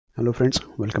Hello friends,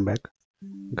 welcome back.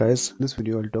 Guys, in this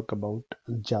video I'll talk about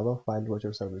Java file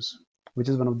watcher service, which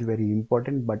is one of the very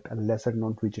important but a lesser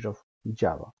known feature of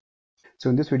Java. So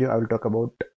in this video I will talk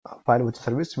about file watcher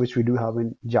service, which we do have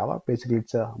in Java. Basically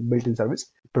it's a built-in service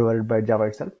provided by Java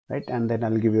itself, right? And then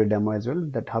I'll give you a demo as well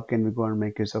that how can we go and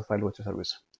make use of file watcher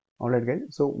service. Alright guys,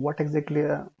 so what exactly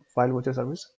a file watcher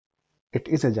service? It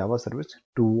is a Java service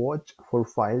to watch for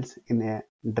files in a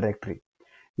directory.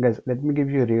 Guys, let me give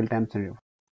you a real-time scenario.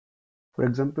 For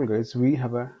example, guys, we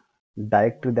have a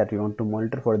directory that we want to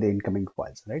monitor for the incoming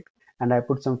files, right? And I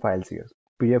put some files here.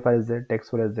 PDF file is there,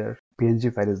 text file is there,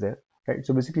 PNG file is there, right?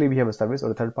 So basically we have a service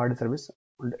or a third-party service.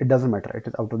 It doesn't matter. It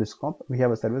is out of the scope. We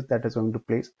have a service that is going to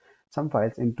place some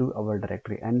files into our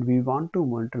directory, and we want to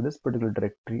monitor this particular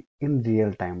directory in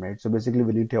real time, right? So basically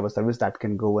we need to have a service that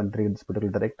can go and read this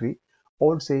particular directory,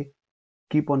 or say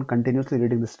keep on continuously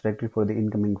reading this directory for the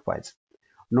incoming files.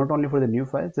 Not only for the new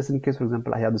files, just in case, for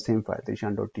example, I have the same file,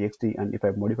 ishan.txt, and if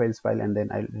I modify this file and then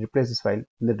I replace this file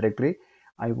in the directory,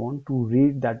 I want to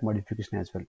read that modification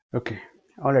as well. Okay,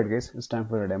 alright guys, it's time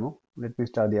for a demo. Let me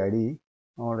start the IDE.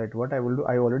 Alright, what I will do,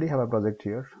 I already have a project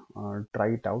here.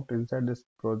 Try it out inside this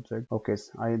project. Okay,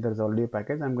 so there's already a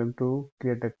package. I'm going to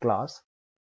create a class.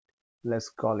 Let's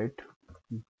call it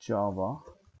Java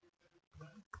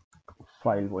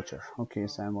file watcher. Okay,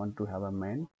 so I want to have a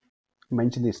main.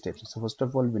 Mention these steps. So first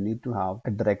of all, we need to have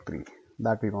a directory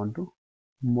that we want to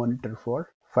monitor for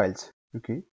files.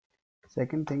 Okay.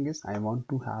 Second thing is I want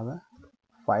to have a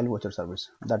file watcher service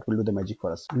that will do the magic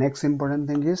for us. Next important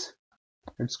thing is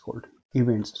it's called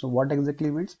events. So what exactly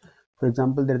events? For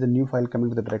example, there is a new file coming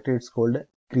to the directory. It's called a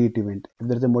create event. If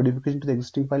there is a modification to the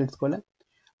existing file, it's called a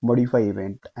modify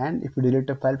event. And if you delete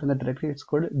a file from the directory, it's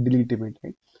called a delete event.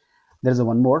 Right? There is a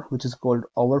one more which is called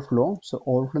overflow. So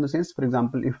overflow in the sense, for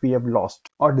example, if we have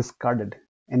lost or discarded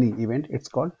any event, it's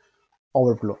called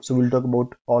overflow. So we'll talk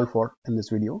about all four in this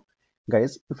video.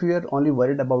 Guys, if you are only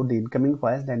worried about the incoming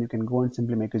files, then you can go and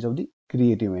simply make use of the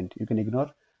create event. You can ignore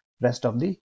rest of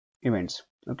the events.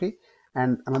 Okay.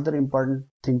 And another important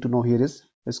thing to know here is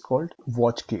called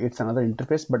WatchKey. It's another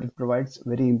interface, but it provides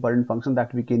very important function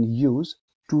that we can use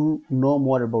to know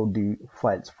more about the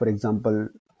files. For example,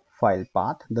 file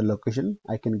path, the location,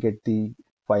 I can get the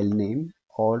file name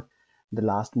or the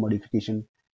last modification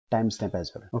timestamp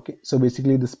as well. Okay, so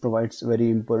basically this provides very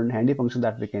important handy function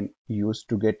that we can use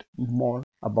to get more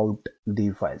about the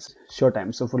files. Short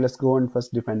time. So let's go and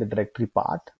first define the directory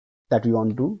path that we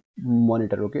want to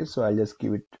monitor. Okay, so I'll just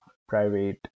give it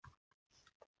private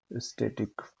static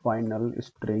final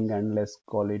string, and let's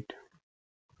call it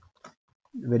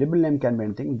variable name can be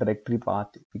anything. Directory path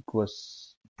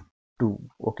equals 2.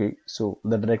 Okay, so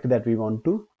the directory that we want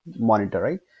to monitor,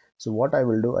 right? So what I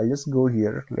will do, I'll just go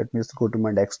here. Let me just go to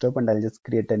my desktop and I'll just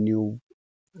create a new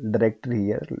directory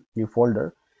here, new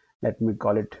folder. Let me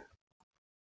call it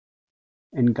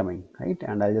incoming, right?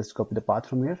 And I'll just copy the path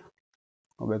from here,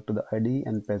 go back to the ID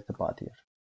and paste the path here.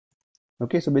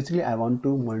 Okay, so basically I want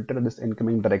to monitor this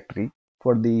incoming directory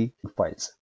for the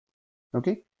files.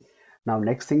 Okay, now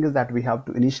next thing is that we have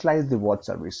to initialize the watch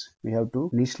service. We have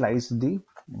to initialize the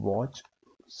watch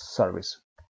service.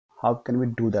 How can we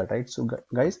do that, right? So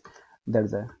guys,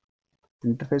 there's a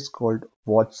interface called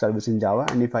watch service in Java,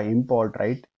 and if I import,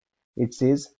 right, it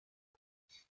says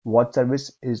watch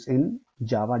service is in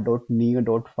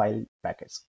java.nio.file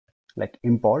package. Like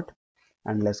import,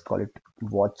 and let's call it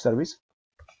watch service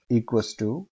equals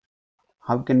to,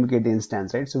 how can we get the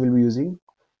instance, right? So we'll be using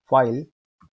file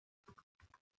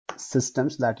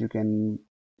systems that you can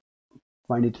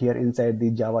find it here inside the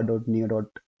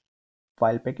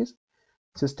java.neo.file package.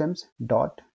 Systems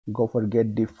dot go for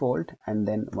get default, and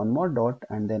then one more dot,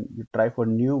 and then you try for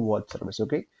new watch service.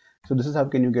 Okay, so this is how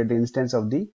can you get the instance of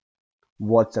the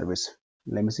watch service.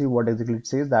 Let me see what exactly it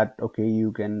says. That okay,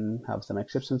 you can have some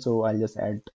exceptions, so I'll just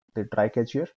add the try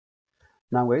catch here.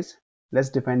 Now guys, let's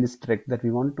define this directory that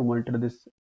we want to monitor this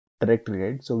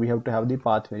directory, right? So we have to have the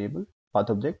path variable, path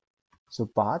object. So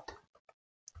path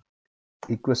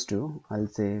equals to, I'll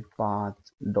say path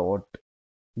dot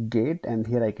get, and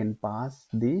here I can pass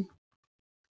the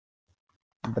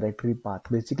directory path.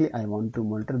 Basically I want to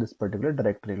monitor this particular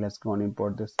directory. Let's go and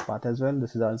import this path as well.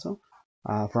 This is also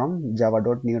from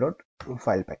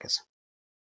java.neo.file package.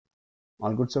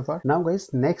 All good so far. Now guys,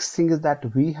 next thing is that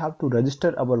we have to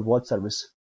register our watch service.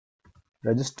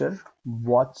 Register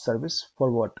watch service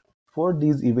for what? For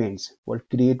these events, for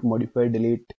create, modify,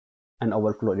 delete and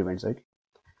overflow events, right?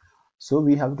 So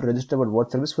we have to register our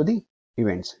watch service for the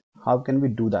events. How can we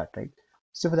do that, right?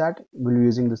 So for that, we'll be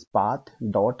using this path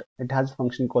dot. It has a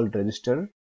function called register,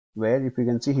 where if you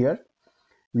can see here,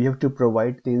 we have to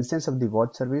provide the instance of the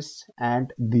watch service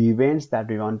and the events that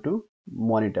we want to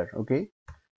monitor. Okay,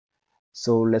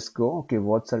 so let's go. Okay,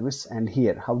 watch service, and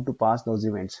here how to pass those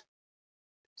events.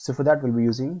 So for that we'll be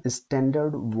using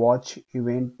standard watch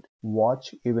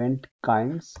event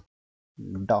kinds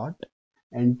dot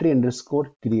entry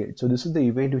underscore create. So this is the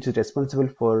event which is responsible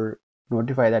for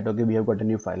notify that okay, we have got a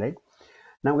new file, right?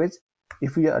 Now guys,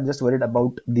 if we are just worried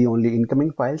about the only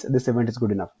incoming files, this event is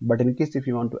good enough. But in case if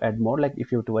you want to add more, like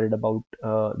if you have to worried about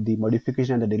the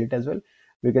modification and the delete as well,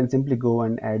 we can simply go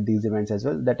and add these events as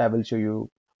well, that I will show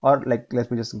you. Or like, let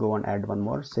me just go and add one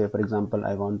more. Say for example,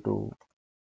 I want to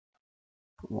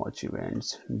watch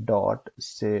events dot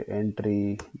say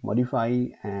entry modify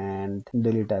and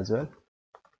delete as well,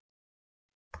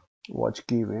 watch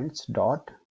key events dot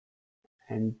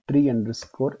entry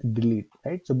underscore delete,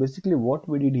 right? So basically what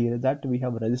we did here is that we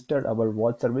have registered our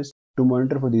watch service to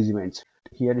monitor for these events.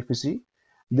 Here if you see,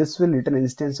 this will return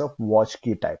instance of watch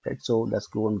key type, right? So let's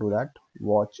go and do that.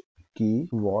 Watch key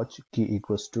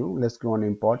equals to, let's go and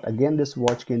import again this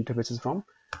watch key interface is from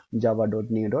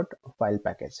java.nio.file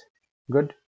package.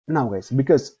 Good. Now guys,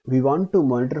 because we want to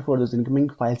monitor for those incoming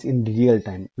files in real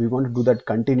time, we want to do that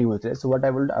continuously. So what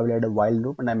I will do, I will add a while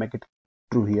loop and I make it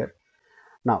true here.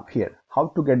 Now here, how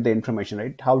to get the information,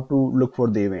 right? How to look for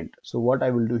the event. So what I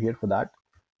will do here for that,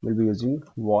 we'll be using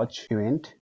watch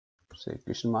event, say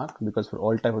question mark, because for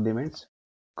all type of the events,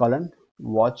 colon,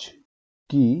 watch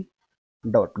key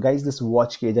dot. Guys, this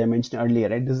watch key, as I mentioned earlier,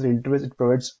 right? This is an interface, it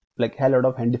provides like hell lot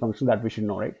of handy functions that we should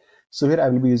know, right? So here I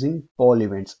will be using poll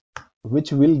events,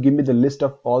 which will give me the list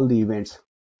of all the events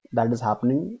that is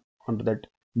happening onto that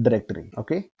directory.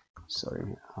 Okay, sorry,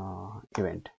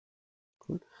 event.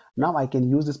 Cool. Now I can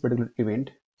use this particular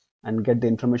event and get the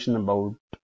information about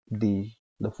the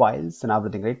files and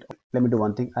everything, right? Let me do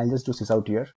one thing. I'll just do sysout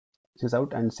here,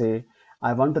 sysout, and say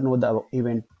I want to know the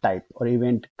event type or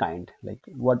event kind, like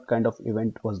what kind of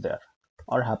event was there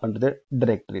or happened to the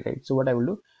directory, right? So what I will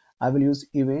do, I will use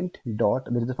event dot,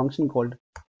 there is a function called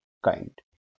kind.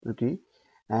 Okay,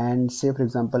 and say for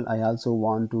example I also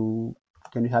want to,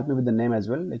 can you help me with the name as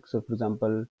well, like so for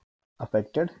example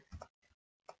affected,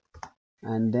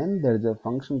 and then there is a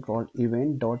function called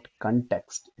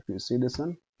event.context. If you see this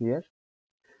one here,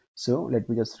 so let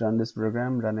me just run this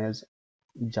program, run as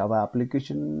Java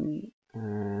application,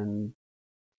 and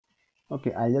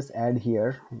okay, I'll just add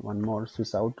here one more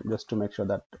sys out just to make sure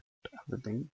that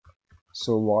everything.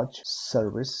 So watch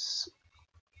service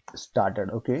started.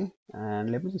 Okay,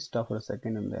 and let me just stop for a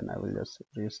second and then I will just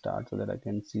restart so that I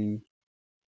can see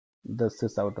the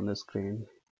sys out on the screen.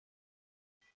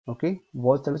 Okay,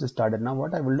 watch service started. Now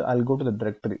what I will do, I'll go to the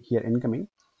directory here, incoming.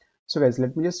 So guys,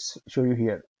 let me just show you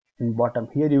here in bottom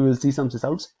here, you will see some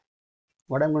sysouts.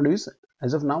 What I'm going to do is,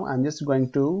 as of now, I'm just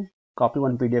going to copy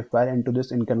one PDF file into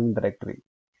this incoming directory.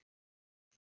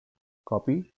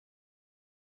 Copy.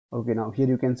 Okay, now here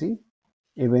you can see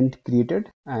event created,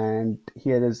 and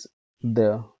here is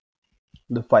the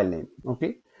file name.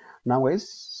 Okay, now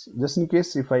guys, just in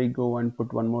case if I go and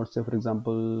put one more, say for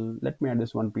example, let me add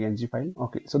this one PNG file.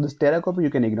 Okay, so this Terra copy you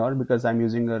can ignore because I'm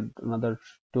using another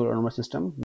tool on my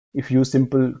system. If you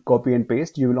simple copy and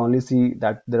paste, you will only see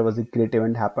that there was a create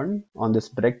event happened on this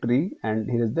directory, and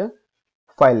here is the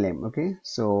file name. Okay,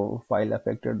 so file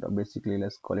affected, basically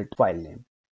let's call it file name.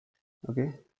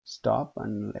 Okay, stop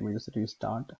and let me just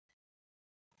restart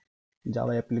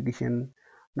Java application.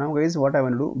 Now guys, what I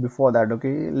want to do before that,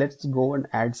 okay, let's go and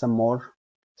add some more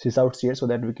sysouts here so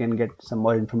that we can get some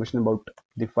more information about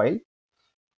the file,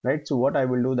 right? So what I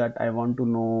will do, that I want to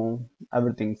know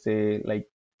everything, say like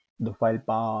the file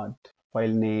path, file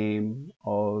name,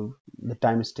 or the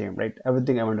timestamp, right?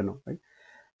 Everything I want to know, right?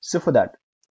 So for that,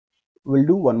 we'll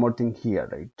do one more thing here,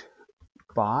 right?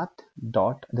 Path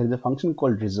dot, there is a function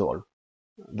called resolve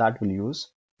that we'll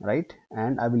use, right?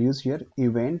 And I will use here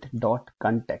event dot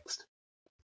context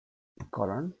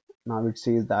colon. Now it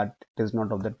says that it is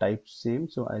not of the type same,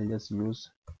 so I'll just use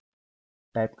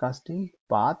typecasting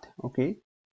path. Okay,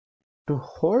 to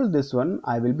hold this one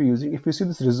I will be using, if you see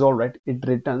this resolve, right, it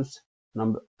returns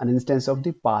number an instance of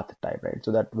the path type, right?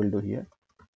 So that will do here,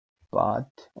 path,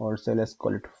 or say let's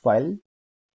call it file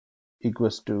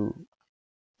equals to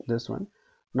this one.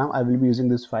 Now I will be using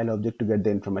this file object to get the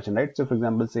information, right? So for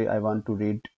example, say I want to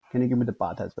read, can you give me the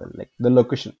path as well, like the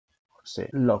location, say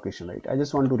location, right? I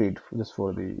just want to read just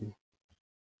for the,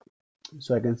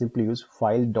 so I can simply use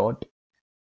file dot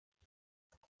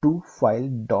to file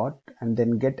dot and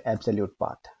then get absolute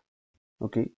path.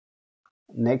 Okay,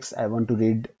 next I want to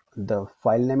read the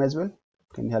file name as well.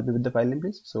 Can you help me with the file name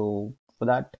please? So for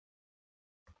that,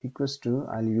 equals to,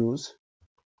 I'll use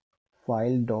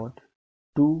file dot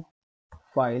to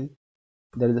file,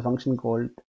 there is a function called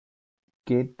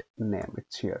get name.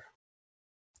 It's here.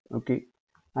 Okay,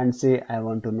 and say I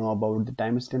want to know about the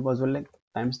timestamp as well, like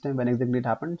timestamp when exactly it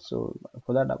happened. So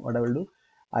for that, what I will do,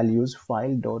 I'll use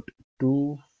file dot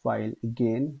to file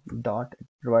again dot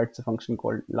provides a function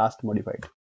called last modified.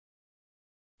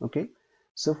 Okay,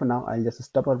 so for now I'll just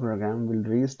stop our program. We'll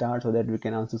restart so that we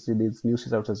can also see these new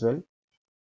systems as well.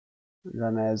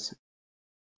 Run as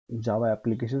Java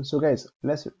application. So guys,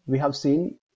 we have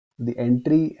seen the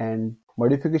entry and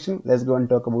modification. Let's go and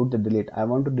talk about the delete. I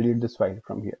want to delete this file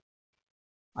from here.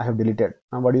 I have deleted.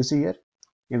 Now what do you see here?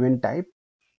 Event type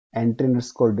entry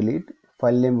underscore delete.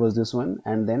 File name was this one,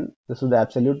 and then this is the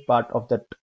absolute part of that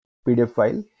PDF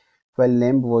file. File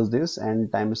name was this,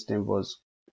 and timestamp was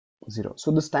 0.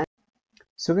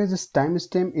 So guys, this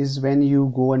timestamp is when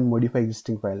you go and modify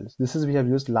existing files. This is we have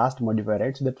used last modifier,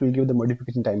 right? So that will give the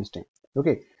modification timestamp.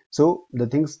 Okay. So the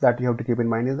things that you have to keep in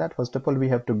mind is that first of all, we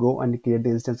have to go and create the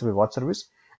instance of a WatchService,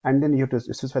 and then you have to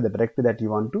specify the directory that you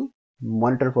want to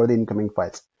monitor for the incoming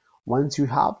files. Once you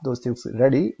have those things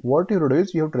ready, what you do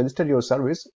is you have to register your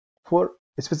service for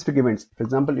specific events. For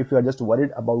example, if you are just worried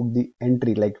about the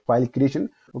entry like file creation,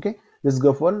 okay, just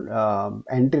go for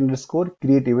entry underscore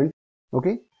create event.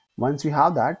 Okay. Once you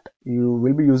have that, you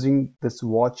will be using this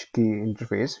watch key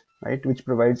interface, right, which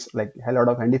provides like a lot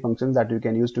of handy functions that you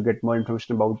can use to get more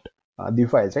information about the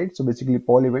files, right? So basically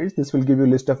poll events, this will give you a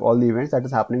list of all the events that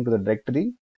is happening to the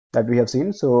directory that we have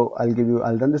seen. So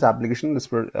I'll run this application, this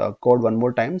code one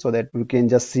more time so that we can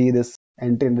just see this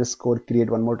entry underscore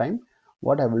create one more time.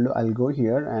 What I will do, I'll go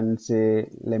here and say,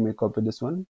 let me copy this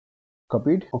one,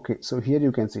 copied. Okay, so here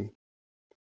you can see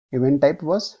event type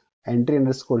was entry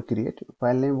underscore create,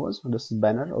 file name was this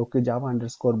banner okayjava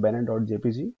underscore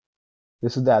banner.jpg.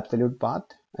 This is the absolute path,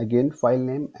 again file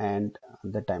name and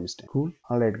the timestamp. Cool.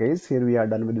 Alright guys, here we are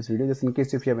done with this video. Just in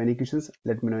case if you have any questions,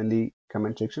 let me know in the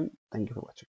comment section. Thank you for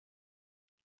watching.